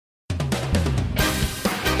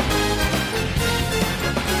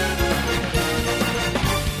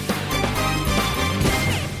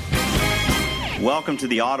Welcome to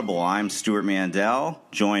The Audible. I'm Stuart Mandel,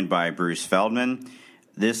 joined by Bruce Feldman.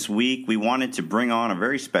 This week, we wanted to bring on a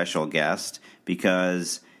very special guest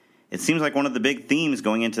because it seems like one of the big themes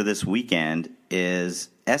going into this weekend is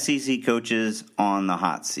SEC coaches on the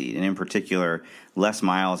hot seat, and in particular, Les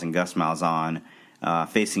Miles and Gus Malzahn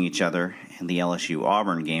facing each other in the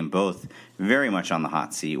LSU-Auburn game, both very much on the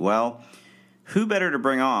hot seat. Well, who better to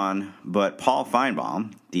bring on but Paul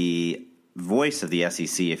Finebaum, the voice of the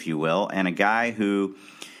SEC, if you will, and a guy who,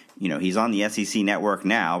 he's on the SEC network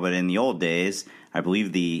now, but in the old days, I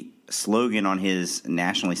believe the slogan on his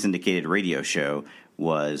nationally syndicated radio show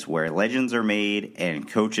was "Where legends are made and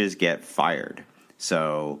coaches get fired."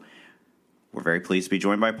 So we're very pleased to be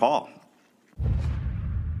joined by Paul.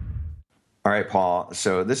 All right, Paul.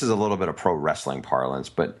 So this is a little bit of pro wrestling parlance,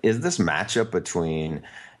 but is this matchup between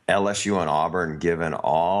LSU and Auburn, given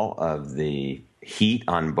all of the heat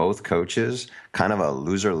on both coaches, kind of a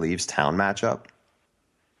loser leaves town matchup?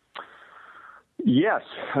 Yes.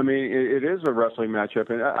 I mean, it is a wrestling matchup.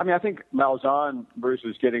 And I think Malzahn, Bruce,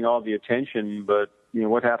 is getting all the attention, but,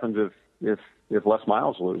 what happens if Les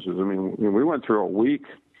Miles loses? I mean, we went through a week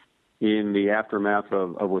in the aftermath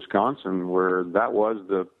of Wisconsin where that was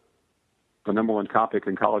the number one topic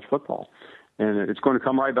in college football. And it's going to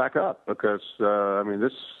come right back up because,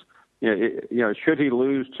 should he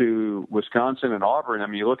lose to Wisconsin and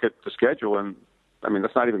Auburn, you look at the schedule and,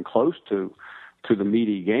 that's not even close to the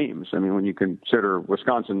meaty games. When you consider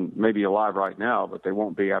Wisconsin may be alive right now, but they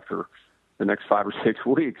won't be after the next 5 or 6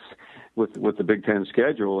 weeks with the Big Ten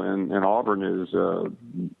schedule. And Auburn is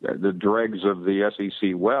the dregs of the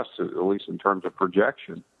SEC West, at least in terms of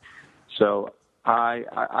projection. So I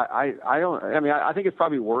think it's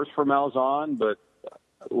probably worse for Malzahn, but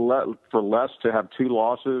for Les to have 2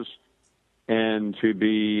 losses and to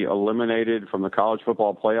be eliminated from the college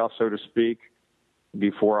football playoff, so to speak,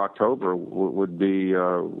 before October would be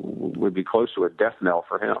close to a death knell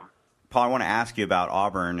for him. Paul, I want to ask you about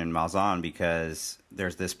Auburn and Malzahn because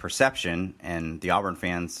there's this perception, and the Auburn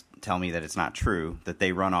fans tell me that it's not true, that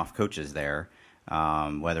they run off coaches there,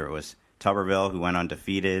 whether it was Tuberville, who went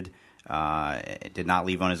undefeated, did not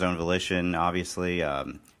leave on his own volition, obviously.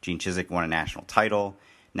 Gene Chizik won a national title.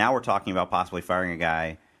 Now we're talking about possibly firing a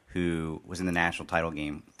guy who was in the national title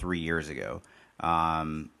game 3 years ago.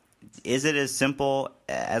 Is it as simple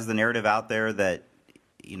as the narrative out there that,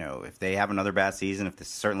 if they have another bad season,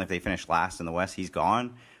 certainly if they finish last in the West, he's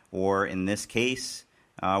gone? Or in this case,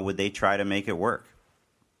 would they try to make it work?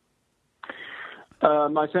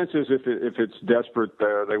 My sense is if it's desperate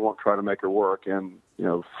there, they won't try to make it work. And,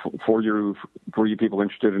 for you people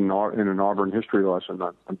interested in an Auburn history lesson,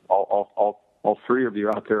 all 3 of you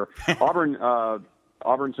out there,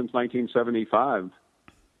 Auburn since 1975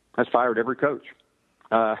 has fired every coach.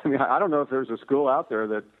 I don't know if there's a school out there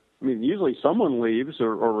that, usually someone leaves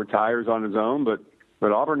or retires on his own, but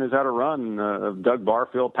Auburn has had a run of Doug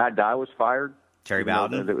Barfield. Pat Dye was fired. Terry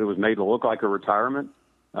Bowden. It was made to look like a retirement.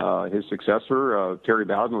 His successor, Terry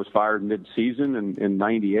Bowden, was fired mid-season in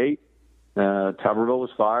 98. Tuberville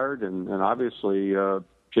was fired, and obviously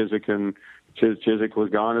Chizik was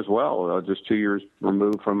gone as well, just 2 years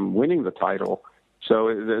removed from winning the title.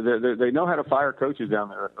 So they know how to fire coaches down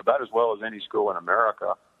there about as well as any school in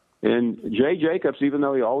America. And Jay Jacobs, even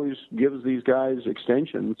though he always gives these guys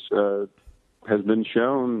extensions, has been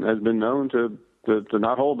known to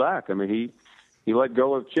not hold back. He let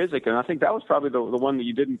go of Chizik, and I think that was probably the one that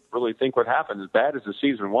you didn't really think would happen. As bad as the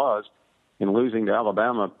season was, in losing to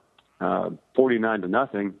Alabama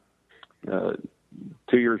 49-0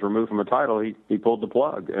 2 years removed from a title, he pulled the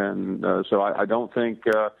plug, and so I don't think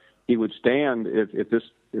he would stand if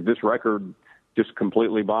this record just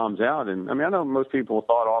completely bombs out. And I know most people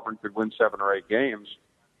thought Auburn could win 7 or 8 games,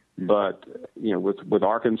 but with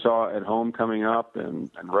Arkansas at home coming up and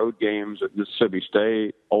road games at Mississippi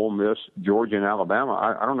State, Ole Miss, Georgia, and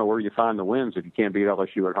Alabama, I don't know where you find the wins if you can't beat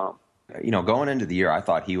LSU at home. Going into the year, I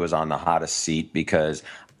thought he was on the hottest seat because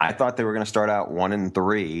I thought they were going to start out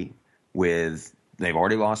 1-3 with. They've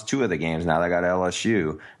already lost 2 of the games. Now they got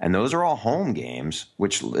LSU. And those are all home games,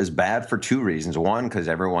 which is bad for 2 reasons. 1, because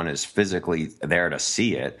everyone is physically there to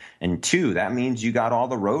see it. And 2, that means you got all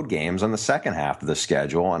the road games on the second half of the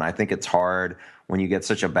schedule. And I think it's hard when you get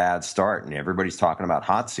such a bad start and everybody's talking about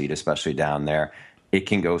hot seat, especially down there. It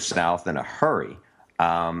can go south in a hurry.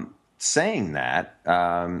 Saying that,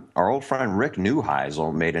 our old friend Rick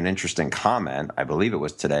Neuheisel made an interesting comment, I believe it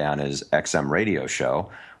was today on his XM radio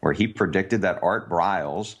show, where he predicted that Art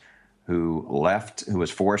Briles, who was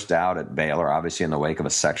forced out at Baylor, obviously in the wake of a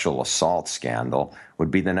sexual assault scandal, would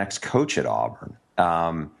be the next coach at Auburn.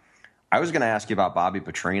 I was going to ask you about Bobby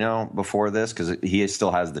Petrino before this because he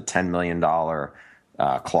still has the $10 million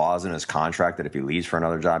clause in his contract that if he leaves for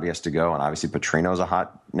another job, he has to go. And obviously Petrino's a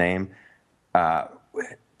hot name.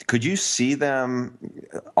 Could you see them,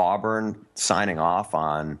 Auburn, signing off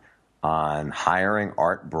on hiring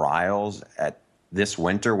Art Briles at this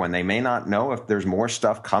winter when they may not know if there's more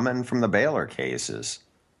stuff coming from the Baylor cases?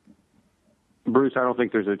 Bruce, I don't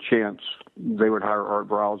think there's a chance they would hire Art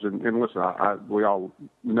Briles. And listen, we all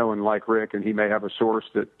know and like Rick, and he may have a source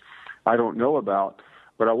that I don't know about.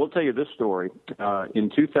 But I will tell you this story.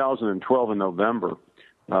 In 2012 in November,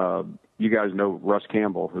 you guys know Russ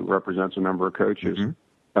Campbell, who represents a number of coaches.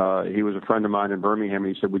 Mm-hmm. He was a friend of mine in Birmingham,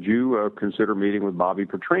 and he said, would you consider meeting with Bobby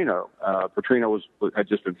Petrino? Petrino had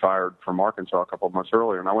just been fired from Arkansas a couple of months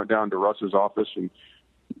earlier, and I went down to Russ's office, and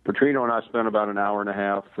Petrino and I spent about an hour and a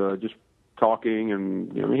half just talking,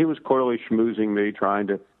 and he was clearly schmoozing me, trying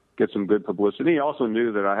to get some good publicity. He also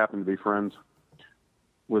knew that I happened to be friends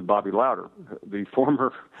with Bobby Louder, the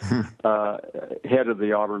former head of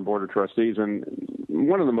the Auburn Board of Trustees, and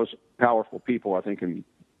one of the most powerful people, I think, in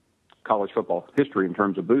college football history in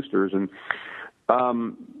terms of boosters. And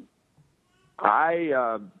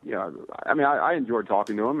I enjoyed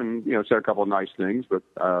talking to him, and said a couple of nice things. But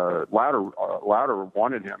Louder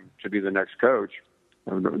wanted him to be the next coach.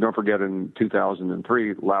 Don't forget, in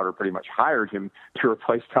 2003, Louder pretty much hired him to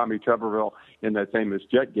replace Tommy Tuberville in that famous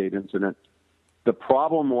Jetgate incident. The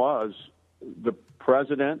problem was the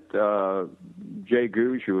president, Jay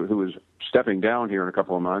Gouge, who was stepping down here in a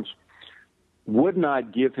couple of months, would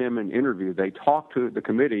not give him an interview. The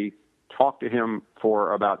committee talked to him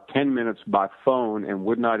for about 10 minutes by phone and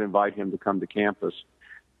would not invite him to come to campus.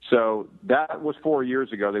 So that was 4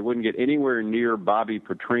 years ago. They wouldn't get anywhere near Bobby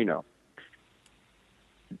Petrino.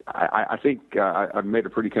 I think I've made a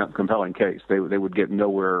pretty compelling case. They would get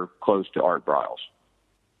nowhere close to Art Briles.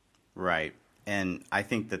 Right. And I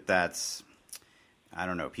think that's, I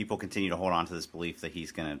don't know, people continue to hold on to this belief that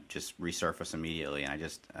he's going to just resurface immediately. And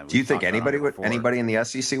do you think anybody in the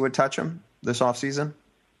SEC would touch him this offseason?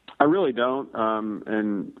 I really don't.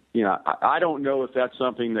 I don't know if that's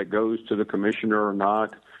something that goes to the commissioner or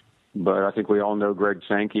not. But I think we all know Greg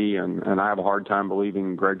Sankey, and I have a hard time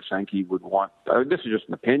believing Greg Sankey would want. This is just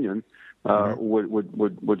an opinion.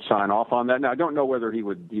 Would sign off on that. Now I don't know whether he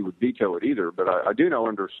would veto it either. But I do know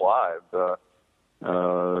under Slive,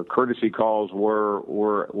 courtesy calls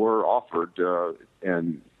were offered,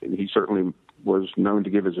 and he certainly was known to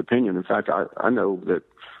give his opinion. In fact, I know that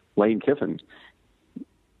Lane Kiffin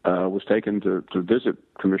was taken to visit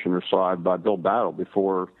Commissioner Slive by Bill Battle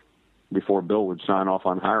before Bill would sign off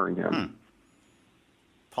on hiring him.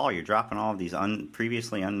 Paul, you're dropping all of these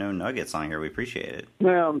previously unknown nuggets on here. We appreciate it.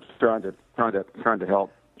 Well, I'm trying to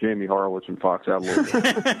help Jamie Horowitz and Fox out a little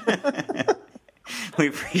bit. We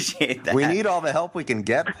appreciate that. We need all the help we can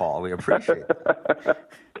get, Paul. We appreciate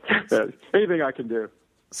it. Anything I can do.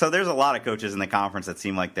 So there's a lot of coaches in the conference that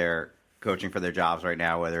seem like they're coaching for their jobs right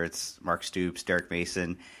now, whether it's Mark Stoops, Derek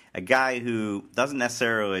Mason, a guy who doesn't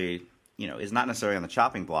necessarily – is not necessarily on the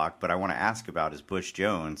chopping block, but I want to ask about is Bush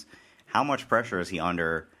Jones. How much pressure is he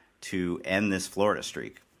under to end this Florida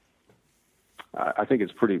streak? I think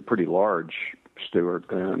it's pretty large, Stuart.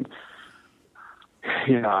 And,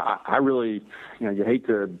 I really, you hate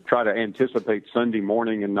to try to anticipate Sunday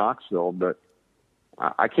morning in Knoxville, but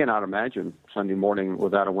I cannot imagine Sunday morning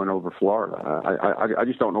without a win over Florida. I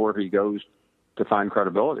just don't know where he goes to find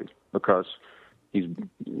credibility because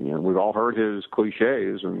we've all heard his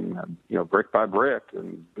cliches and, brick by brick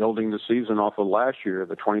and building the season off of last year,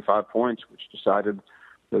 the 25 points, which decided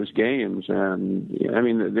those games. And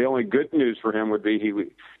the only good news for him would be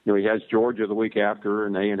he has Georgia the week after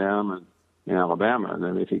and A&M and Alabama. And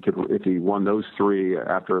then if he won those three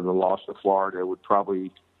after the loss to Florida, it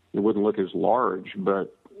wouldn't look as large.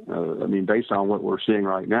 But based on what we're seeing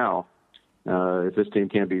right now, if this team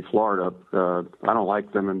can't beat Florida, I don't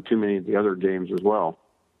like them in too many of the other games as well.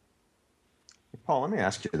 Paul, let me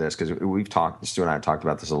ask you this, because Stu and I have talked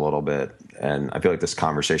about this a little bit, and I feel like this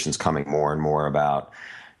conversation is coming more and more about,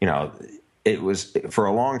 it was for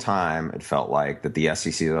a long time, it felt like that the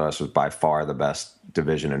SEC to us was by far the best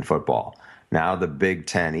division in football. Now the Big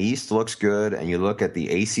Ten East looks good, and you look at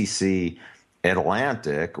the ACC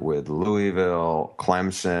Atlantic with Louisville,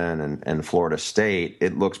 Clemson, and Florida State,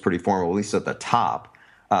 it looks pretty formidable, at least at the top.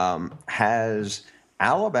 Has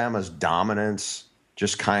Alabama's dominance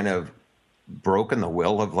just kind of broken the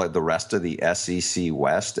will of like the rest of the SEC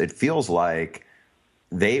West? It feels like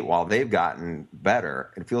while they've gotten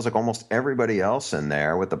better, it feels like almost everybody else in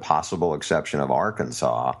there, with the possible exception of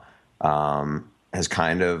Arkansas, has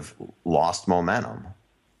kind of lost momentum.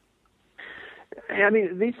 I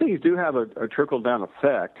mean, these things do have a trickle-down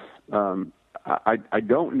effect. I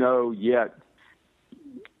don't know yet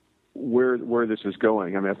where this is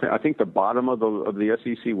going. I mean, I think the bottom of the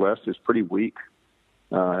SEC West is pretty weak,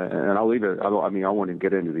 and I'll leave it. I want to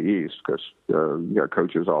get into the East because you got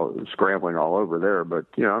coaches all scrambling all over there. But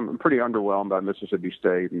I'm pretty underwhelmed by Mississippi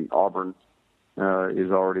State, and Auburn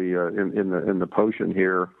is already in the potion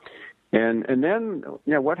here. And then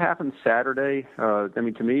what happens Saturday? I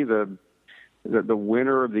mean, to me, the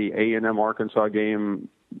winner of the A&M Arkansas game,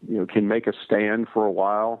 can make a stand for a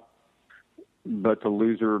while, but the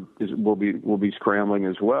loser will be scrambling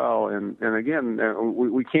as well. And again,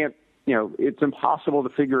 we can't. It's impossible to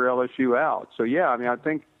figure LSU out. So yeah, I mean,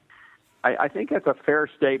 I think that's a fair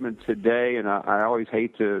statement today. And I always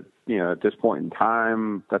hate to, at this point in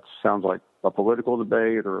time, that sounds like a political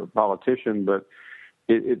debate or a politician, but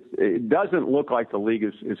it doesn't look like the league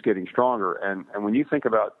is getting stronger. And when you think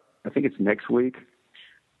about, I think it's next week,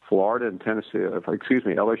 Florida and Tennessee,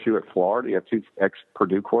 LSU at Florida, you have two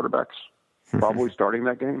ex-Purdue quarterbacks probably starting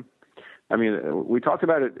that game. I mean, we talked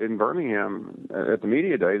about it in Birmingham at the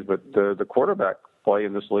media days, but the quarterback play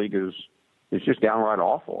in this league is just downright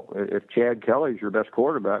awful. If Chad Kelly's your best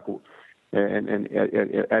quarterback, and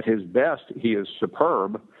at his best, he is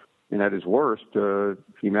superb, and at his worst,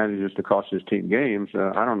 he manages to cost his team games.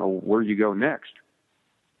 I don't know where you go next.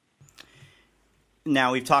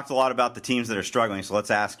 Now, we've talked a lot about the teams that are struggling, so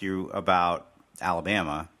let's ask you about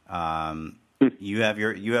Alabama. You have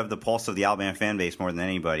the pulse of the Alabama fan base more than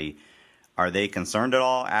anybody. Are they concerned at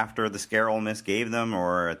all after the scare Ole Miss gave them,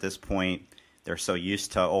 or at this point they're so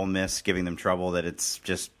used to Ole Miss giving them trouble that it's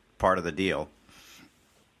just part of the deal?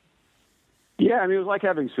 Yeah, I mean, it was like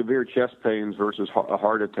having severe chest pains versus a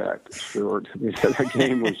heart attack. Sure. That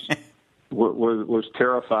game was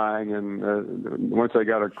terrifying, and once they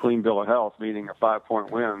got a clean bill of health, meaning a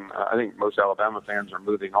 5-point win, I think most Alabama fans are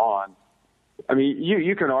moving on. I mean,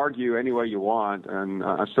 you can argue any way you want, and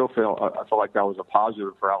I feel like that was a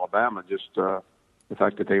positive for Alabama, just the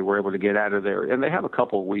fact that they were able to get out of there, and they have a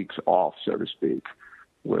couple of weeks off, so to speak,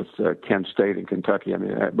 with Kent State and Kentucky. I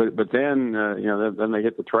mean, but then then they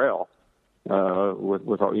hit the trail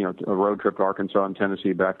with a road trip to Arkansas and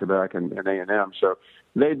Tennessee back to back, and A&M. So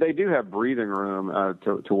they do have breathing room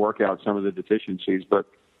to work out some of the deficiencies, but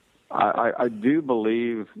I do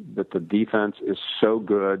believe that the defense is so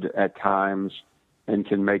good at times and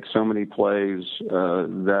can make so many plays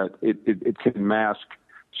that it can mask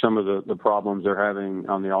some of the problems they're having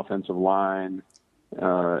on the offensive line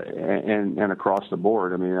and across the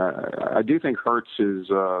board. I mean, I do think Hurts is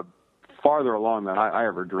farther along than I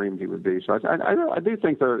ever dreamed he would be. So I do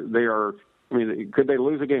think they are. I mean, could they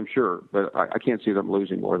lose a game? Sure, but I can't see them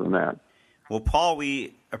losing more than that. Well, Paul,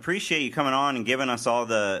 we appreciate you coming on and giving us all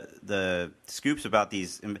the scoops about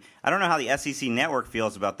these. I don't know how the SEC Network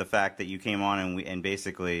feels about the fact that you came on and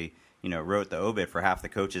basically wrote the obit for half the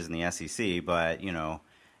coaches in the SEC, but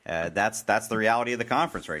that's the reality of the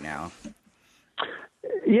conference right now.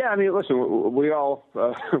 Yeah, I mean, listen, we all.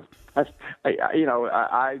 I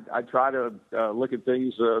try to look at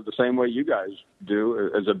things the same way you guys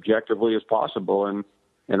do, as objectively as possible, and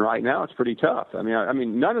right now it's pretty tough. I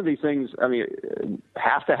mean, none of these things,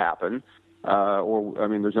 have to happen, or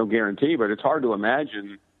there's no guarantee, but it's hard to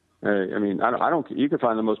imagine. I don't. You could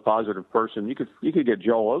find the most positive person. You could get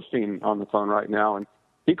Joel Osteen on the phone right now, and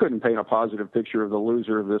he couldn't paint a positive picture of the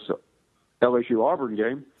loser of this LSU Auburn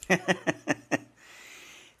game.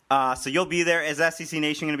 So you'll be there. Is SEC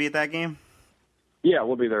Nation going to be at that game? Yeah,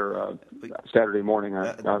 we'll be there Saturday morning.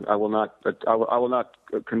 I will not. I will not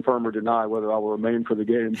confirm or deny whether I will remain for the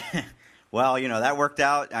game. Well, that worked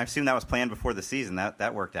out. I assume that was planned before the season.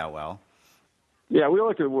 That worked out well. Yeah, we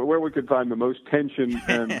looked at where we could find the most tension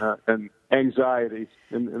and anxiety,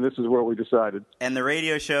 and this is where we decided. And the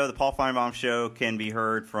radio show, the Paul Finebaum Show, can be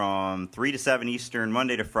heard from 3 to 7 Eastern,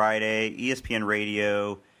 Monday to Friday, ESPN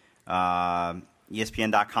Radio,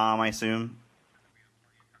 ESPN.com, I assume.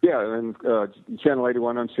 Yeah, and Channel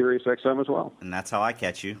 81 on Sirius XM as well. And that's how I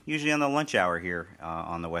catch you, usually on the lunch hour here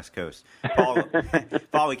on the West Coast. Paul,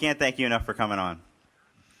 Paul, we can't thank you enough for coming on.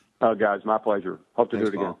 Oh, guys, my pleasure. Hope to do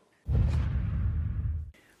it again.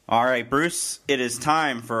 All right, Bruce, it is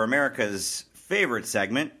time for America's favorite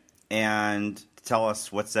segment. And to tell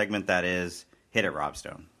us what segment that is, hit it, Rob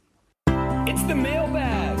Stone. It's the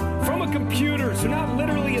mailbag from a computer, so not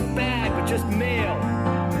literally a bag, but just mail.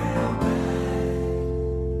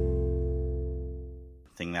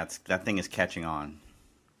 That thing is catching on.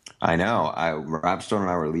 I know. Rob Stone and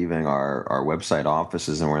I were leaving our website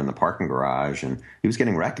offices, and we're in the parking garage, and he was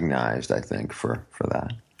getting recognized, I think, for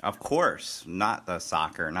that. Of course. Not the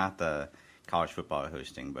soccer, not the college football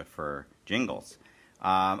hosting, but for jingles.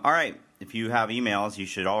 All right. If you have emails, you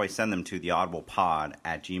should always send them to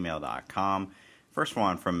theaudiblepod@gmail.com. First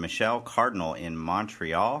one from Michelle Cardinal in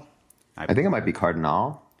Montreal. I think it might be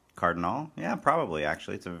Cardinal. Cardinal? Yeah, probably,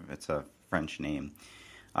 actually. It's a French name.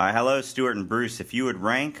 Hello, Stuart and Bruce. If you were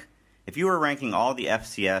ranking all the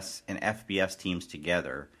FCS and FBS teams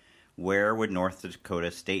together, where would North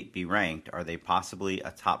Dakota State be ranked? Are they possibly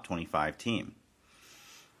a top 25 team?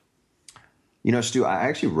 You know, Stu, I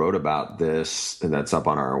actually wrote about this, and that's up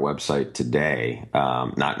on our website today,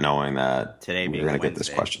 not knowing that today we're going to get this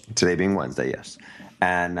question. Today being Wednesday, yes.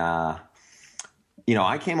 And, you know,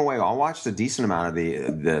 I came away, I watched a decent amount of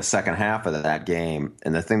the second half of that game,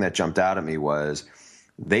 and the thing that jumped out at me was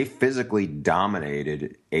they physically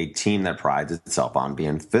dominated a team that prides itself on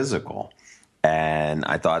being physical. And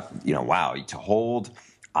I thought, you know, wow, to hold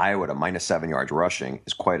Iowa to minus 7 yards rushing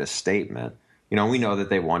is quite a statement. You know, we know that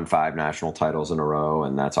they won 5 national titles in a row,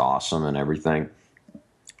 and that's awesome and everything.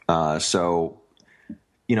 So,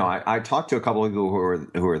 you know, I talked to a couple of people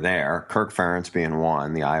who were there, Kirk Ferentz being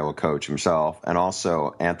one, the Iowa coach himself, and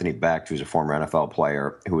also Anthony Becht, who's a former NFL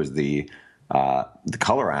player, who was the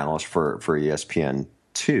color analyst for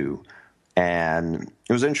ESPN2. And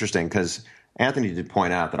it was interesting because Anthony did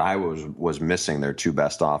point out that Iowa was missing their 2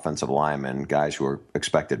 best offensive linemen, guys who were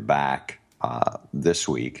expected back this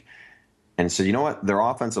week. And so, you know what? Their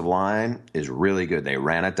offensive line is really good. They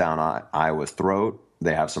ran it down Iowa's throat.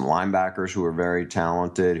 They have some linebackers who are very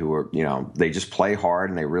talented, who are, you know, they just play hard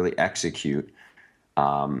and they really execute.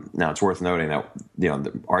 Now, it's worth noting that, you know,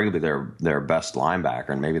 arguably their best linebacker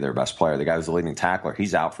and maybe their best player, the guy who's the leading tackler,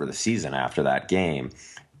 he's out for the season after that game.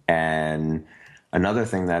 And another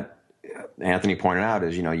thing that Anthony pointed out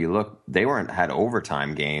is, you know, you look, they had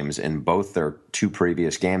overtime games in both their 2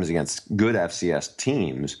 previous games against good FCS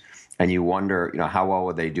teams. And you wonder, you know, how well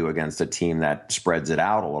would they do against a team that spreads it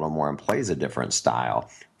out a little more and plays a different style?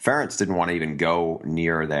 Ferentz didn't want to even go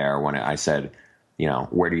near there when I said, you know,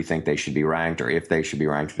 where do you think they should be ranked or if they should be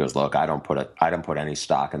ranked? He goes, look, I don't put any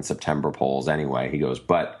stock in September polls anyway. He goes,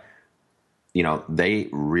 but, you know, they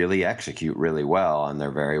really execute really well and they're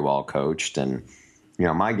very well coached. And, you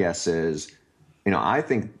know, my guess is, you know, I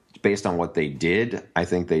think based on what they did, I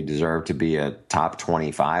think they deserve to be a top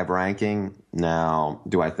 25 ranking. Now,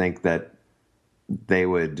 do I think that they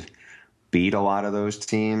would beat a lot of those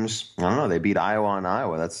teams? I don't know. They beat Iowa and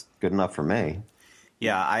Iowa. That's good enough for me.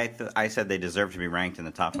 Yeah, I said they deserve to be ranked in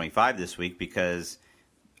the top 25 this week because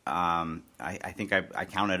I think I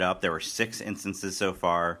counted up. There were 6 instances so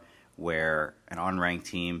far where an unranked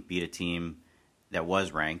team beat a team that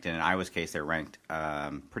was ranked. And in Iowa's case, they're ranked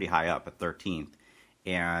pretty high up at 13th.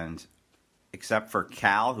 And except for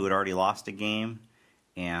Cal, who had already lost a game,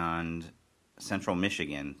 and Central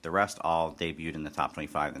Michigan, the rest all debuted in the top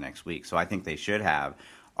 25 the next week. So I think they should have.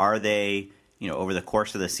 Are they, you know, over the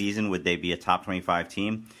course of the season, would they be a top 25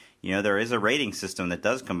 team? You know, there is a rating system that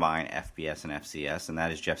does combine FBS and FCS, and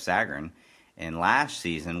that is Jeff Sagarin. And last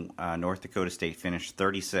season, North Dakota State finished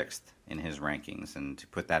 36th in his rankings. And to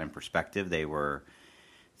put that in perspective, they were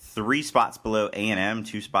 3 spots below A&M,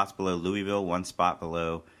 2 spots below Louisville, 1 spot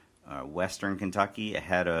below Western Kentucky,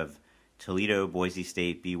 ahead of Toledo, Boise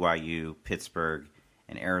State, BYU, Pittsburgh,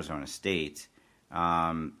 and Arizona State.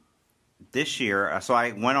 This year, so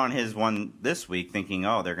I went on his one this week thinking,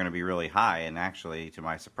 oh, they're going to be really high. And actually, to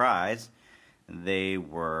my surprise, they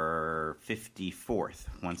were 54th,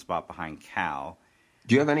 1 spot behind Cal.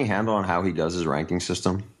 Do you have any handle on how he does his ranking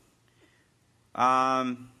system?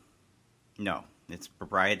 No. It's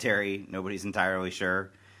proprietary. Nobody's entirely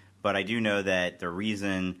sure. But I do know that the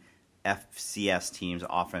reason FCS teams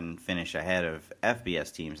often finish ahead of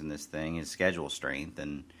FBS teams in this thing is schedule strength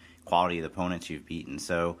and quality of the opponents you've beaten.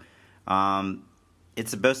 So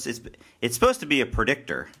it's supposed to be a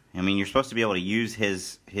predictor. I mean, you're supposed to be able to use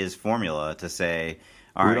his formula to say,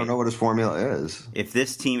 all right, we don't know what his formula is.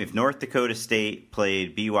 If North Dakota State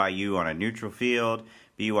played BYU on a neutral field,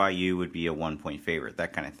 BYU would be a 1-point favorite,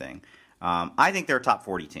 that kind of thing. I think they're a top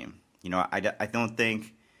 40 team. You know, I don't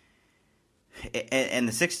think – and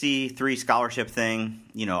the 63 scholarship thing,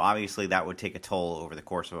 you know, obviously that would take a toll over the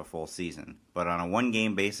course of a full season. But on a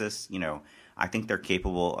one-game basis, you know, I think they're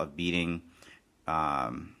capable of beating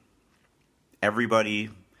everybody.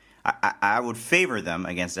 I would favor them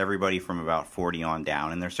against everybody from about 40 on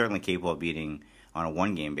down, and they're certainly capable of beating on a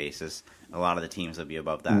one-game basis a lot of the teams that would be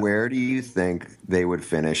above that. Where do you think they would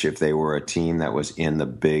finish if they were a team that was in the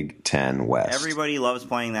Big Ten West? Everybody loves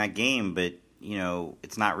playing that game, but you know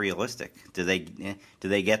it's not realistic. Do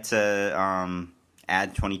they get to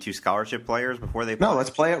add 22 scholarship players before they play? No, let's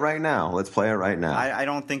play it right now. I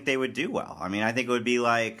don't think they would do well. I mean, I think it would be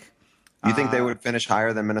like You think they would finish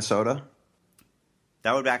higher than Minnesota?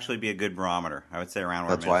 That would actually be a good barometer. I would say around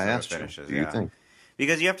where That's why I Minnesota asked finishes. you. What do you think?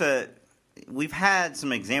 Because you have to. We've had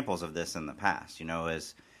some examples of this in the past. You know,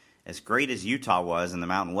 as great as Utah was in the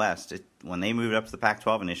Mountain West, when they moved up to the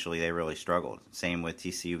Pac-12 initially, they really struggled. Same with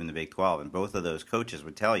TCU in the Big 12, and both of those coaches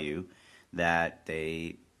would tell you that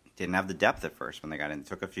they didn't have the depth at first when they got in. It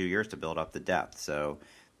took a few years to build up the depth. So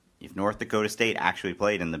if North Dakota State actually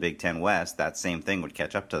played in the Big 10 West, that same thing would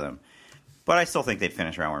catch up to them. But I still think they'd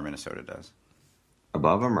finish around where Minnesota does.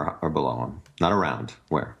 Above them or below them? Not around.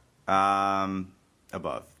 Where?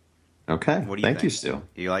 Above. Okay. What do you Thank think? you, Stu.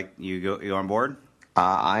 You on board?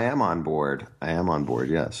 I am on board.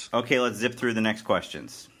 Yes. Okay, let's zip through the next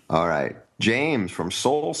questions. All right. James from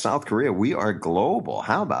Seoul, South Korea. We are global.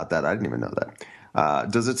 How about that? I didn't even know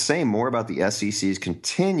that. Does it say more about the SEC's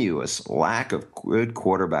continuous lack of good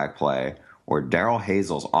quarterback play or Darrell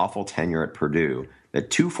Hazel's awful tenure at Purdue that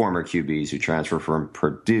two former QBs who transfer from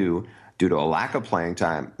Purdue due to a lack of playing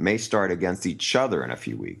time may start against each other in a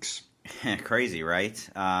few weeks? Crazy, right?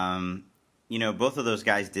 Both of those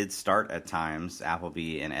guys did start at times,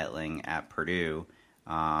 Appleby and Etling at Purdue,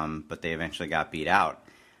 but they eventually got beat out.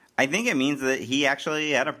 I think it means that he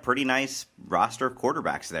actually had a pretty nice roster of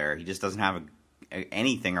quarterbacks there. He just doesn't have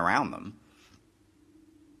anything around them.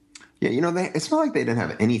 Yeah, it's not like they didn't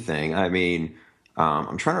have anything. I mean,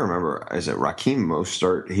 I'm trying to remember, is it Raheem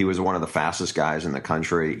Mostert? He was one of the fastest guys in the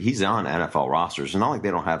country. He's on NFL rosters. It's not like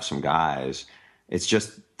they don't have some guys. It's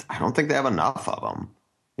just, I don't think they have enough of them.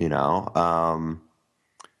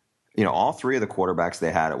 All three of the quarterbacks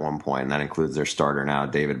they had at one point, and that includes their starter now,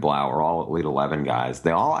 David Blau, are all Elite 11 guys.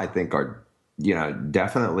 They all, I think, are,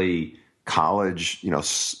 definitely college,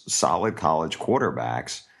 solid college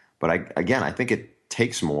quarterbacks. But I think it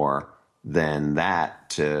takes more than that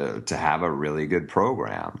to have a really good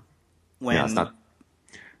program. It's not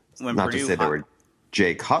Purdue to say they were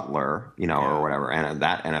Jay Cutler, or whatever, and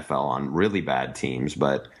that NFL on really bad teams,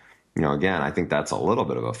 but. Again, I think that's a little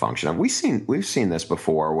bit of a function. And we've seen this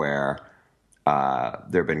before where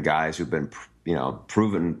there have been guys who've been,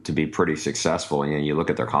 proven to be pretty successful. And you look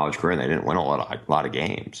at their college career and they didn't win a lot of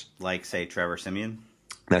games. Like, say, Trevor Siemian?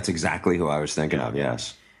 That's exactly who I was thinking of,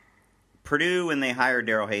 yes. Purdue, when they hired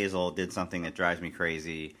Darrell Hazel, did something that drives me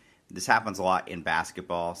crazy. This happens a lot in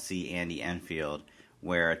basketball. See Andy Enfield,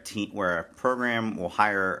 where a program will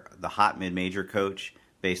hire the hot mid-major coach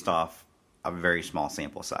based off a very small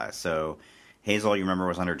sample size. So Hazel, you remember,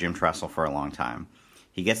 was under Jim Tressel for a long time.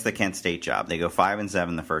 He gets the Kent State job. They go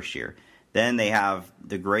 5-7 the first year. Then they have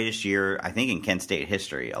the greatest year, I think, in Kent State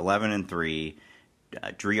history, 11-3.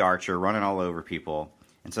 Dree Archer running all over people,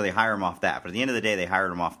 and so they hire him off that. But at the end of the day, they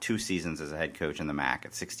hired him off 2 seasons as a head coach in the MAC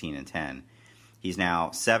at 16-10. He's now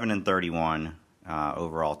 7-31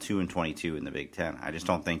 overall, 2-22 in the Big Ten. I just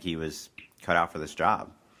don't think he was cut out for this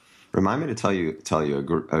job. Remind me to tell you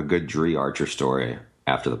a good Dree Archer story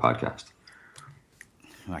after the podcast.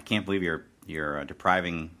 I can't believe you're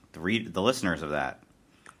depriving the listeners of that.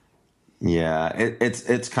 Yeah,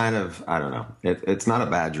 it's kind of, I don't know. It's not a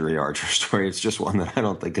bad Dree Archer story. It's just one that I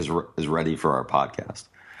don't think is ready for our podcast.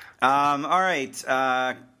 All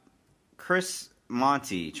right, Chris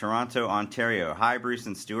Monty, Toronto, Ontario. Hi, Bruce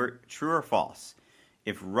and Stuart. True or false?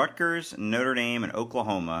 If Rutgers, Notre Dame, and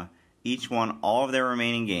Oklahoma each won all of their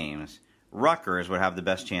remaining games, Rutgers would have the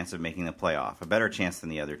best chance of making the playoff, a better chance than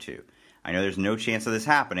the other two. I know there's no chance of this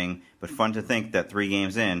happening, but fun to think that 3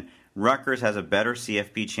 games in, Rutgers has a better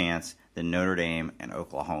CFP chance than Notre Dame and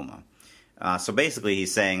Oklahoma. So basically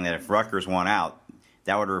he's saying that if Rutgers won out,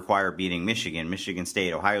 that would require beating Michigan, Michigan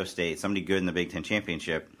State, Ohio State, somebody good in the Big Ten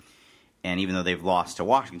Championship. And even though they've lost to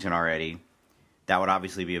Washington already, that would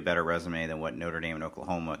obviously be a better resume than what Notre Dame and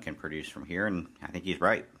Oklahoma can produce from here, and I think he's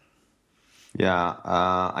right. Yeah,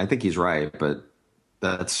 I think he's right, but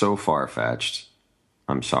that's so far-fetched.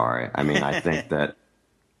 I'm sorry. I mean, I think that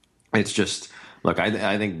it's just, look,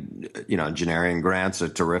 I think, Janarian Grant's a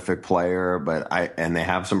terrific player, and they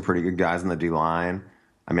have some pretty good guys in the D-line.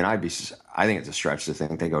 I mean, I think it's a stretch to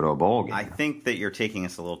think they go to a bowl game. I think that you're taking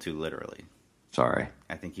us a little too literally. Sorry.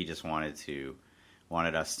 I think he just wanted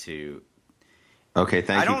us to. Okay,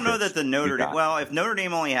 thank you. I don't know that the Notre Dame. Well, if Notre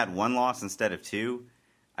Dame only had 1 loss instead of 2,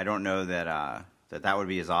 I don't know that that would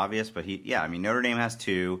be as obvious. But Notre Dame has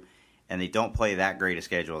 2, and they don't play that great a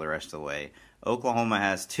schedule the rest of the way. Oklahoma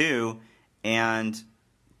has 2, and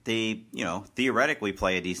they theoretically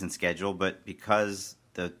play a decent schedule, but because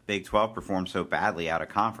the Big 12 performed so badly out of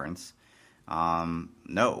conference,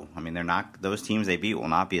 no. I mean, they're not. Those teams they beat will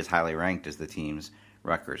not be as highly ranked as the teams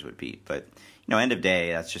Rutgers would beat. But end of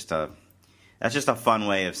day, that's just a fun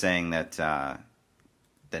way of saying that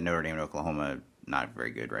that Notre Dame and Oklahoma not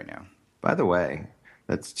very good right now. By the way,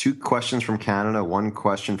 that's 2 questions from Canada, 1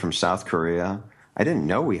 question from South Korea. I didn't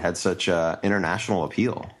know we had such international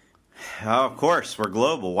appeal. Oh, of course, we're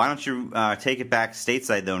global. Why don't you take it back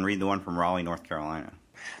stateside, though, and read the one from Raleigh, North Carolina?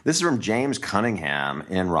 This is from James Cunningham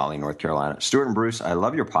in Raleigh, North Carolina. Stuart and Bruce, I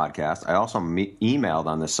love your podcast. I also emailed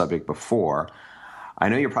on this subject before. I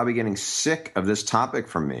know you're probably getting sick of this topic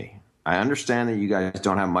from me. I understand that you guys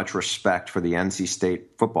don't have much respect for the NC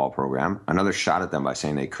State football program. Another shot at them by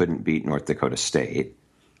saying they couldn't beat North Dakota State.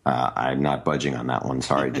 I'm not budging on that one.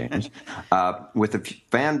 Sorry, James. With a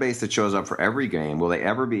fan base that shows up for every game, will they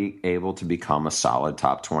ever be able to become a solid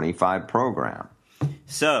top 25 program?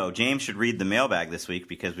 So James should read the mailbag this week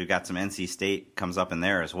because we've got some NC State comes up in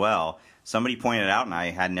there as well. Somebody pointed out, and I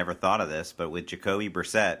had never thought of this, but with Jacoby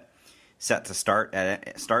Brissett set to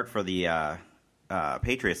start for the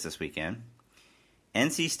Patriots this weekend,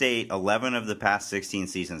 NC State, 11 of the past 16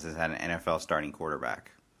 seasons, has had an NFL starting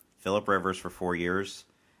quarterback. Phillip Rivers for 4 years,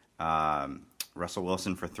 Russell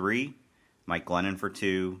Wilson for 3, Mike Glennon for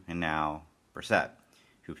 2, and now Brissett,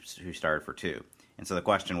 who started for 2. And so the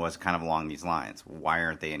question was kind of along these lines: why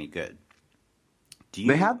aren't they any good?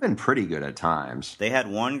 They have been pretty good at times. They had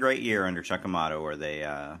one great year under Chuck Amato where they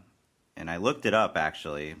and I looked it up,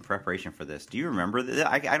 actually, in preparation for this. Do you remember?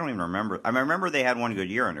 I don't even remember. I remember they had one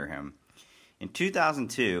good year under him. In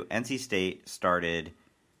 2002, NC State started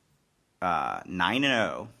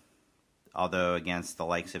 9-0, although against the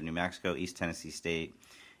likes of New Mexico, East Tennessee State,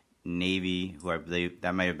 Navy, who I believe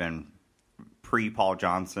that might have been pre-Paul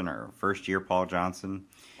Johnson or first-year Paul Johnson.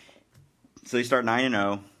 So they start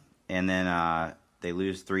 9-0, and then they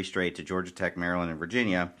lose 3 straight to Georgia Tech, Maryland, and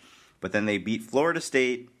Virginia. But then they beat Florida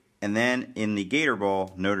State, and then in the Gator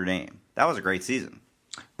Bowl, Notre Dame. That was a great season.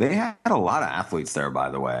 They had a lot of athletes there,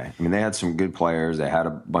 by the way. I mean, they had some good players. They had a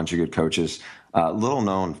bunch of good coaches. Little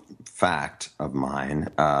known fact of mine,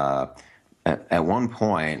 at one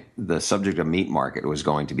point, the subject of meat market was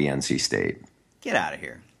going to be NC State. Get out of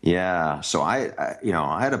here. Yeah, so I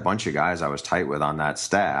had a bunch of guys I was tight with on that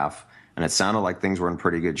staff, and it sounded like things were in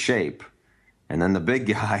pretty good shape. And then the big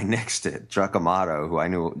guy next to it, Chuck Amato, who I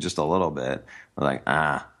knew just a little bit, was like,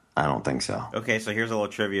 I don't think so. Okay, so here's a little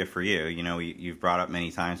trivia for you. You know, you've brought up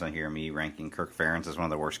many times on here me ranking Kirk Ferentz as one of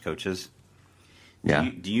the worst coaches. Yeah.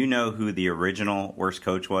 Do you know who the original worst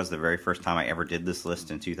coach was the very first time I ever did this list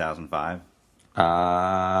in 2005?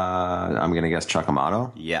 I'm going to guess Chuck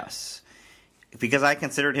Amato? Yes. Because I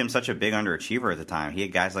considered him such a big underachiever at the time. He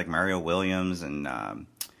had guys like Mario Williams and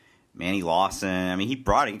Manny Lawson. I mean, he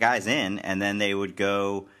brought guys in, and then they would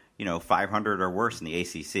go, 500 or worse in the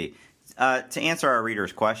ACC. To answer our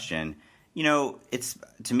reader's question, it's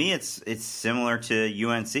similar to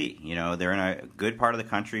UNC. They're in a good part of the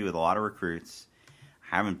country with a lot of recruits.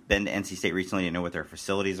 I haven't been to NC State recently to know what their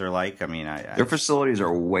facilities are like. I mean, their facilities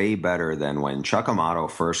are way better than when Chuck Amato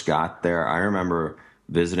first got there. I remember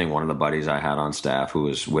visiting one of the buddies I had on staff who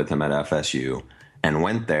was with him at FSU and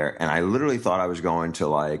went there, and I literally thought I was going to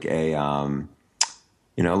like a,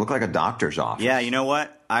 looked like a doctor's office. Yeah, you know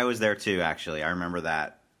what? I was there too, actually. I remember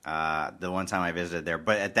that. The one time I visited there.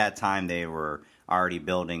 But at that time, they were already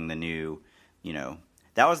building the new,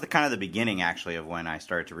 that was the kind of the beginning, actually, of when I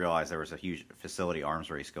started to realize there was a huge facility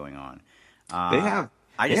arms race going on. I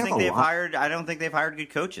don't think they've hired good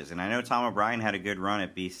coaches. And I know Tom O'Brien had a good run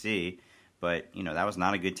at BC, but, that was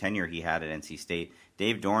not a good tenure he had at NC State.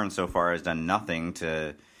 Dave Dorn so far has done nothing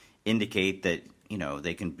to indicate that,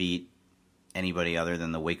 they can beat anybody other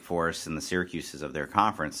than the Wake Forest and the Syracuses of their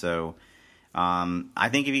conference. So I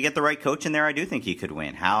think if you get the right coach in there, I do think he could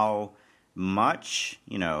win. How much,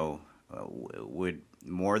 would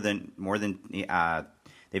more than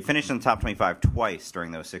they finished in the top 25 twice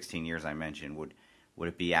during those 16 years I mentioned. Would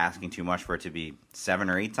it be asking too much for it to be 7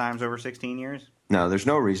 or 8 times over 16 years? No, there's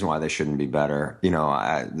no reason why they shouldn't be better.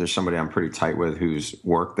 There's somebody I'm pretty tight with who's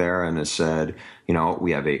worked there and has said,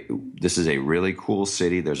 this is a really cool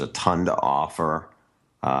city. There's a ton to offer,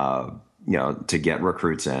 to get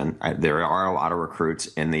recruits in. There are a lot of recruits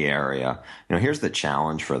in the area. Here's the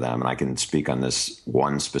challenge for them, and I can speak on this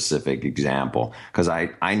one specific example because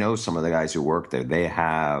I know some of the guys who work there. They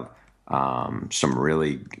have some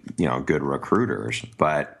really, good recruiters,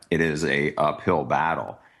 but it is a uphill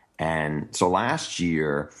battle. And so last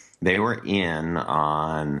year they were in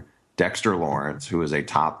on Dexter Lawrence, who is a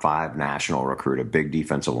top 5 national recruit, a big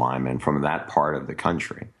defensive lineman from that part of the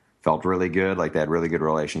country. Felt really good, like they had really good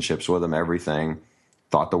relationships with him, everything.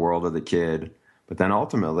 Thought the world of the kid. But then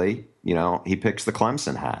ultimately, he picks the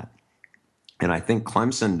Clemson hat. And I think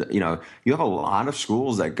Clemson, you have a lot of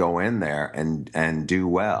schools that go in there and do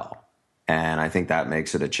well. And I think that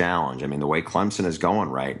makes it a challenge. I mean, the way Clemson is going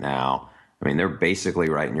right now, I mean, they're basically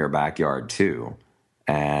right in your backyard too.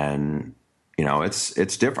 And,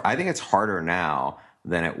 it's different. I think it's harder now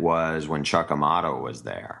than it was when Chuck Amato was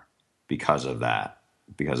there because of that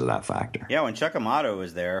factor. Yeah, when Chuck Amato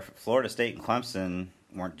was there, Florida State and Clemson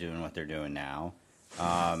weren't doing what they're doing now.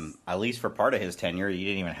 At least for part of his tenure, you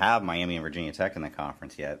didn't even have Miami and Virginia Tech in the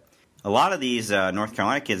conference yet. A lot of these North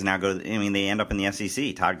Carolina kids now they end up in the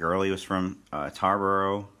SEC. Todd Gurley was from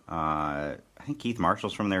Tarboro. I think Keith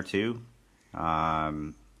Marshall's from there too.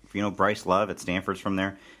 Bryce Love at Stanford's from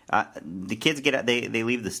there. The kids they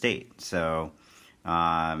leave the state, so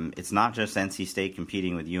it's not just NC State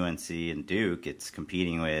competing with UNC and Duke. It's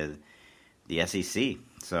competing with the SEC,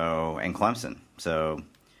 and Clemson. So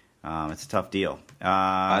it's a tough deal.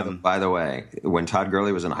 By the way, when Todd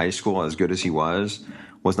Gurley was in high school, as good as he was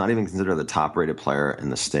not even considered the top-rated player in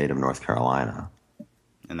the state of North Carolina.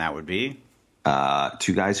 And that would be?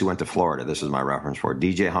 Two guys who went to Florida. This is my reference for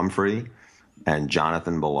DJ Humphrey and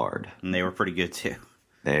Jonathan Ballard. And they were pretty good, too.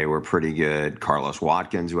 They were pretty good. Carlos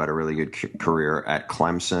Watkins, who had a really good career at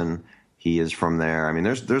Clemson, he is from there. I mean,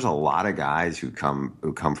 there's a lot of guys who come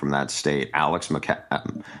from that state. Alex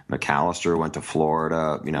McAllister went to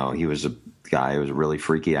Florida. He was a guy who was a really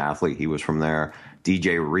freaky athlete. He was from there.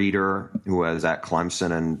 DJ Reader, who was at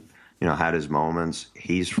Clemson and had his moments.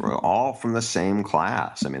 He's all from the same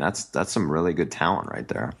class. I mean, that's some really good talent right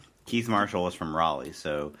there. Keith Marshall was from Raleigh,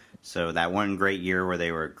 so that one great year where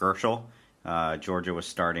they were at Gershel, Georgia was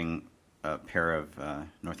starting a pair of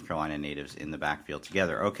North Carolina natives in the backfield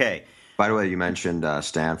together. Okay. By the way, you mentioned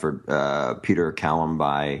Stanford. Peter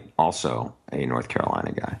Callumby, also a North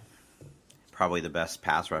Carolina guy. Probably the best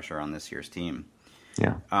pass rusher on this year's team.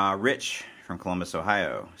 Yeah. Rich from Columbus,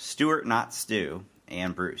 Ohio. Stuart, not Stu,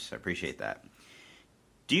 and Bruce. I appreciate that.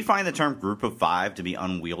 Do you find the term group of five to be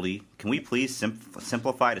unwieldy? Can we please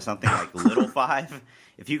simplify to something like little five?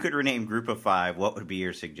 If you could rename group of five, what would be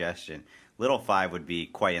your suggestion? Little five would be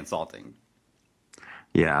quite insulting.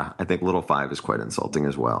 Yeah, I think little five is quite insulting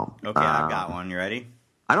as well. Okay, I've got one. You ready?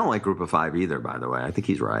 I don't like group of five either, by the way. I think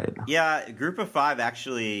he's right. Yeah, group of five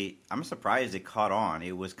actually, I'm surprised it caught on.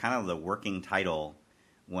 It was kind of the working title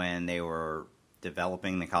when they were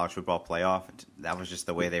developing the college football playoff. That was just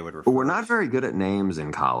the way they would refer. We're not very good at names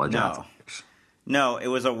in college athletics. No, it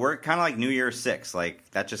was a word kind of like New Year's Six. Like,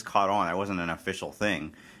 that just caught on. That wasn't an official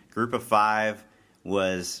thing. Group of five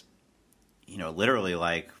was, literally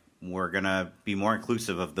like, we're going to be more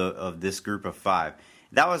inclusive of this group of five.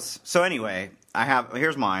 That was, so anyway,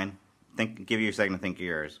 here's mine. Give you a second to think of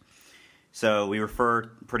yours. So we refer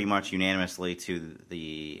pretty much unanimously to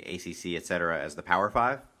the ACC, et cetera, as the Power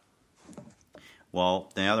Five.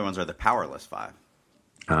 Well, the other ones are the Powerless Five.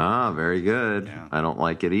 Ah, very good. Yeah. I don't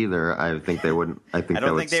like it either. I think they wouldn't. I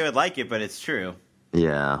don't think they would like it, but it's true.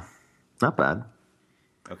 Yeah, not bad.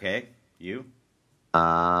 Okay, you?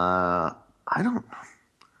 I don't.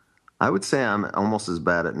 I would say I'm almost as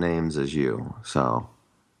bad at names as you. So,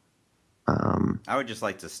 I would just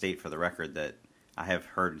like to state for the record that I have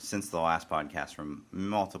heard since the last podcast from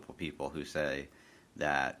multiple people who say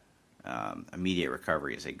that Immediate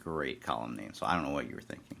Recovery is a great column name. So I don't know what you were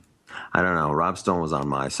thinking. I don't know. Rob Stone was on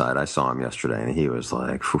my side. I saw him yesterday, and he was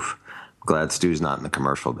like, glad Stu's not in the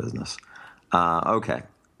commercial business. Okay.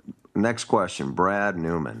 Next question. Brad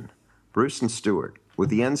Newman. Bruce and Stewart. With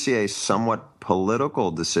the NCAA's somewhat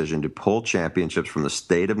political decision to pull championships from the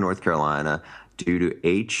state of North Carolina due to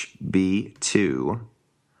HB2,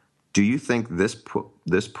 do you think this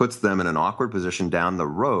puts them in an awkward position down the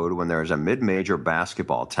road when there is a mid-major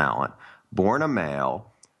basketball talent, born a male,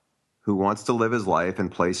 who wants to live his life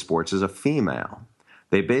and play sports as a female?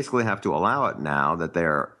 They basically have to allow it now that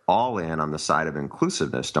they're all in on the side of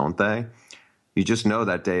inclusiveness, don't they? You just know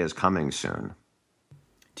that day is coming soon.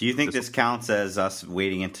 Do you think this counts as us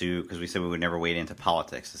wading into, because we said we would never wade into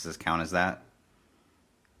politics, does this count as that?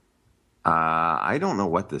 I don't know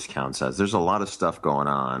what this counts as. There's a lot of stuff going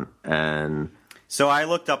on. And so I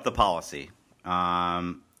looked up the policy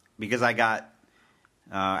because I got,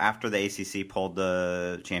 after the ACC pulled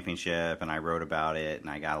the championship and I wrote about it and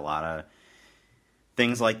I got a lot of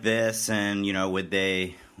things like this and, what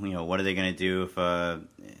are they going to do if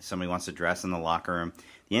somebody wants to dress in the locker room?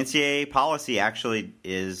 The NCAA policy actually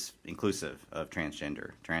is inclusive of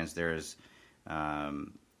transgender. There's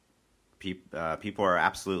people are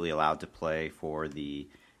absolutely allowed to play for the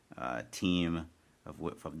team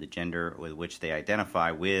of the gender with which they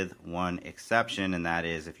identify, with one exception, and that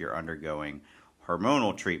is if you're undergoing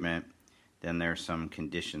hormonal treatment, then there's some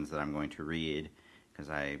conditions that I'm going to read because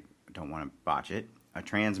I don't want to botch it. A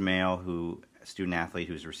trans male who student athlete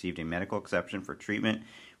who's received a medical exception for treatment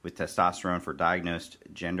with testosterone for diagnosed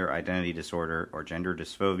gender identity disorder or gender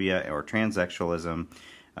dysphoria or transsexualism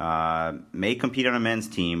may compete on a men's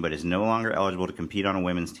team but is no longer eligible to compete on a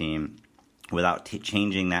women's team without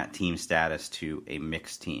changing that team status to a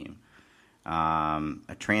mixed team.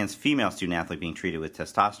 A trans female student athlete being treated with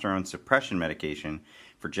testosterone suppression medication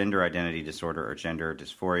for gender identity disorder or gender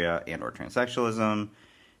dysphoria and or transsexualism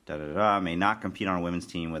may not compete on a women's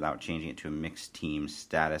team without changing it to a mixed team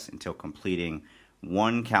status until completing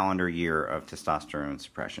 1 calendar year of testosterone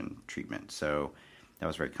suppression treatment. So that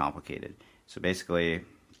was very complicated. So basically,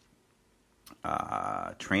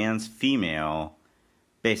 trans female,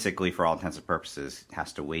 basically for all intents and purposes,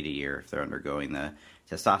 has to wait a year if they're undergoing the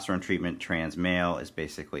testosterone treatment. Trans male is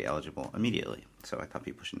basically eligible immediately. So I thought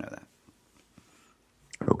people should know that.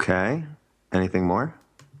 Okay. Anything more?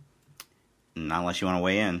 Not unless you want to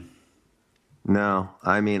weigh in. No.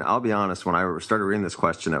 I mean, I'll be honest. When I started reading this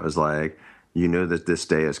question, it was like, you know that this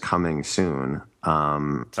day is coming soon.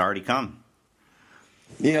 It's already come.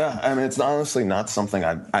 Yeah. I mean, it's honestly not something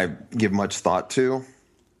I give much thought to.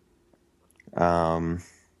 I don't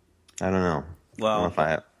know. Well, I don't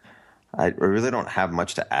know if I really don't have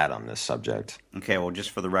much to add on this subject. Okay, well, just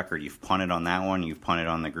for the record, you've punted on that one. You've punted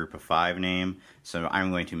on the group of 5 name. So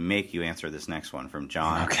I'm going to make you answer this next one from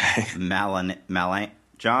John John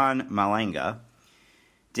Malanga.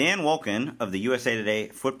 Dan Wolken of the USA Today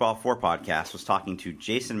Football 4 podcast was talking to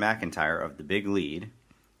Jason McIntyre of The Big Lead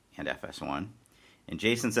and FS1. And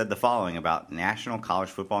Jason said the following about national college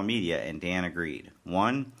football media, and Dan agreed.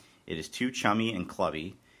 1, it is too chummy and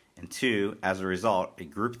clubby. And 2, as a result, a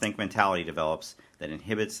groupthink mentality develops that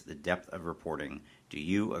inhibits the depth of reporting. Do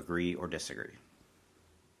you agree or disagree?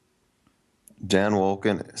 Dan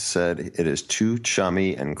Wolken said it is too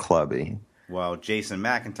chummy and clubby. Well, Jason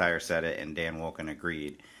McIntyre said it, and Dan Wolken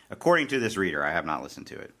agreed. According to this reader, I have not listened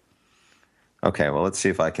to it. Okay, well, let's see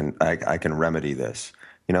if I can remedy this.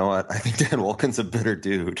 You know what? I think Dan Wolken's a bitter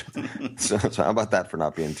dude. so how about that for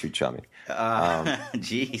not being too chummy?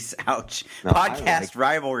 Jeez, ouch. No, Podcast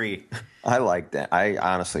rivalry. I like Dan. I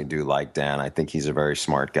honestly do like Dan. I think he's a very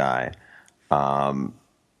smart guy. Are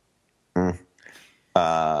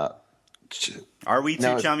we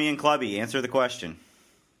too chummy and clubby? Answer the question.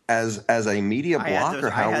 As a media blocker,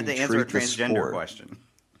 I had to answer a transgender question.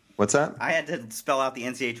 What's that? I had to spell out the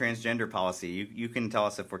NCAA transgender policy. You can tell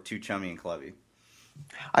us if we're too chummy and clubby.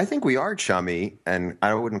 I think we are chummy, and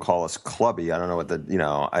I wouldn't call us clubby. I don't know what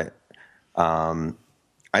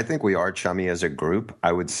I think we are chummy as a group.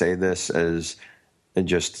 I would say this as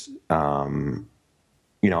just, as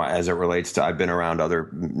it relates to, I've been around other,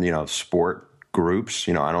 sport groups.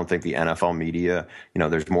 I don't think the NFL media,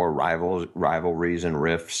 there's more rivalries and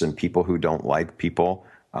rifts and people who don't like people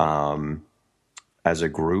as a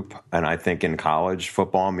group. And I think in college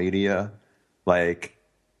football media, like,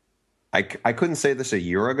 I couldn't say this a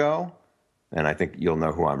year ago, and I think you'll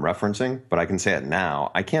know who I'm referencing, but I can say it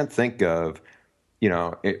now. I can't think of,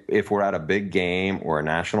 if we're at a big game or a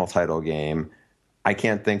national title game, I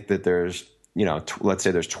can't think that there's, let's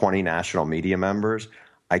say there's 20 national media members.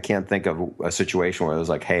 I can't think of a situation where it was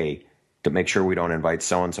like, hey, to make sure we don't invite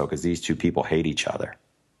so-and-so because these two people hate each other.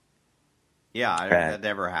 Yeah, that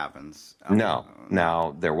never happens. No.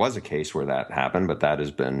 Now, there was a case where that happened, but that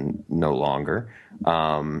has been no longer.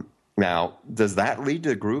 Now, does that lead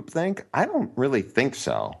to groupthink? I don't really think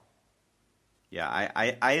so. Yeah,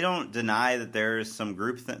 I don't deny that there is some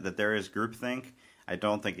groupthink. I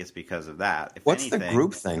don't think it's because of that. What's the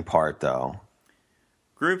groupthink part, though?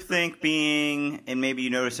 Groupthink being, and maybe you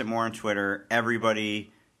notice it more on Twitter,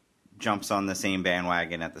 everybody jumps on the same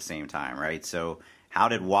bandwagon at the same time, right? So how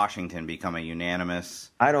did Washington become a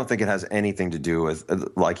unanimous? I don't think it has anything to do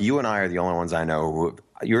with, like, you and I are the only ones I know who,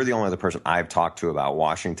 you're the only other person I've talked to about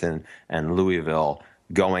Washington and Louisville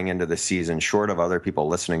going into the season, short of other people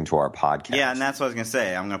listening to our podcast. Yeah, and that's what I was going to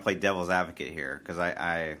say. I'm going to play devil's advocate here because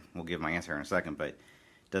I will give my answer in a second. But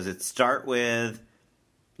does it start with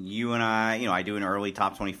you and I? I do an early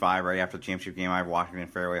top 25 right after the championship game. I have Washington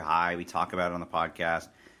fairway high. We talk about it on the podcast.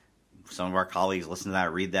 Some of our colleagues listen to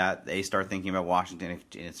that, read that. They start thinking about Washington, and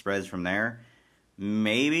it spreads from there.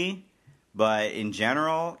 Maybe. But in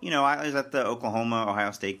general, I was at the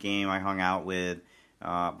Oklahoma-Ohio State game. I hung out with,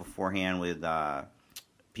 beforehand with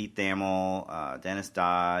Pete Thamel, Dennis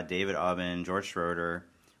Dodd, David Ubben, George Schroeder.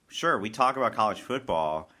 Sure, we talk about college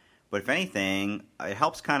football, but if anything, it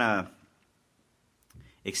helps kind of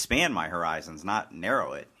expand my horizons, not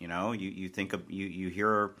narrow it. You think of, you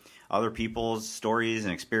hear other people's stories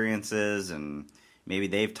and experiences, and maybe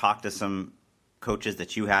they've talked to some coaches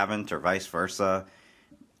that you haven't, or vice versa.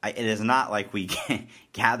 it is not like we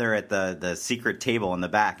gather at the secret table in the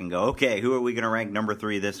back and go, okay, who are we going to rank number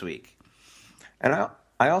 3 this week? And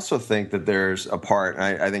I also think that there's a part, and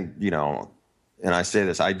I think, and I say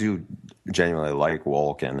this, I do genuinely like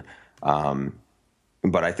Wolken,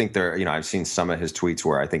 but I think I've seen some of his tweets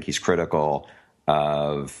where I think he's critical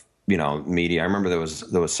of, media. I remember there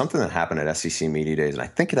was something that happened at SEC Media Days, and I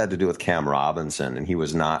think it had to do with Cam Robinson, and he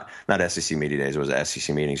was not SEC Media Days, it was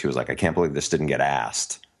SEC meetings. He was like, I can't believe this didn't get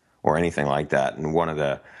asked or anything like that. And one of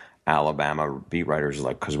the Alabama beat writers was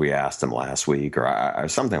like, because we asked him last week or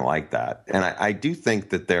something like that. And I do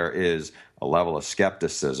think that there is a level of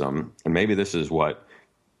skepticism, and maybe this is what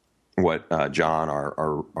John,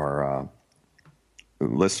 our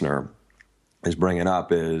listener, is bringing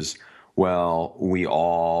up is, well, we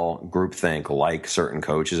all groupthink like certain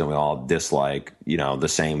coaches and we all dislike, the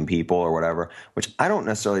same people or whatever, which I don't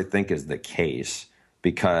necessarily think is the case,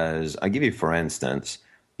 because I give you, for instance,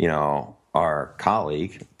 our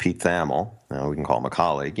colleague, Pete Thamel, we can call him a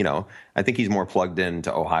colleague, I think he's more plugged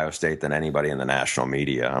into Ohio State than anybody in the national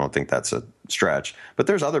media. I don't think that's a stretch. But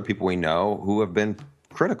there's other people we know who have been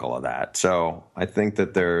critical of that. So I think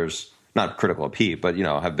that there's, not critical of Pete, but,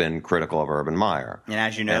 have been critical of Urban Meyer. And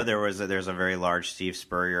as you know, there's a very large Steve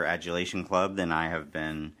Spurrier adulation club, and I have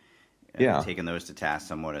been taking those to task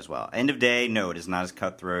somewhat as well. End of day, no, it is not as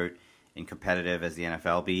cutthroat and competitive as the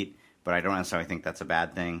NFL beat, but I don't necessarily think that's a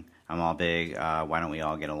bad thing. I'm all big, why don't we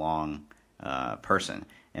all get along person.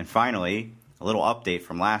 And finally, a little update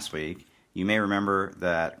from last week. You may remember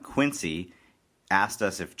that Quincy asked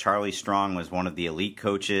us if Charlie Strong was one of the elite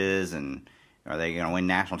coaches and are they going to win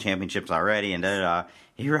national championships already? And da-da-da.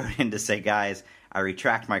 He wrote in to say, guys, I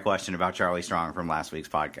retract my question about Charlie Strong from last week's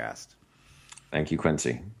podcast. Thank you,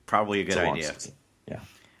 Quincy. Probably a good idea. Yeah.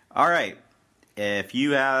 All right. If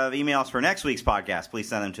you have emails for next week's podcast, please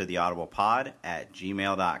send them to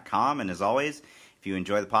theaudiblepod@gmail.com. And as always, if you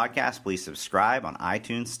enjoy the podcast, please subscribe on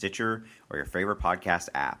iTunes, Stitcher, or your favorite podcast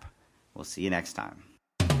app. We'll see you next time.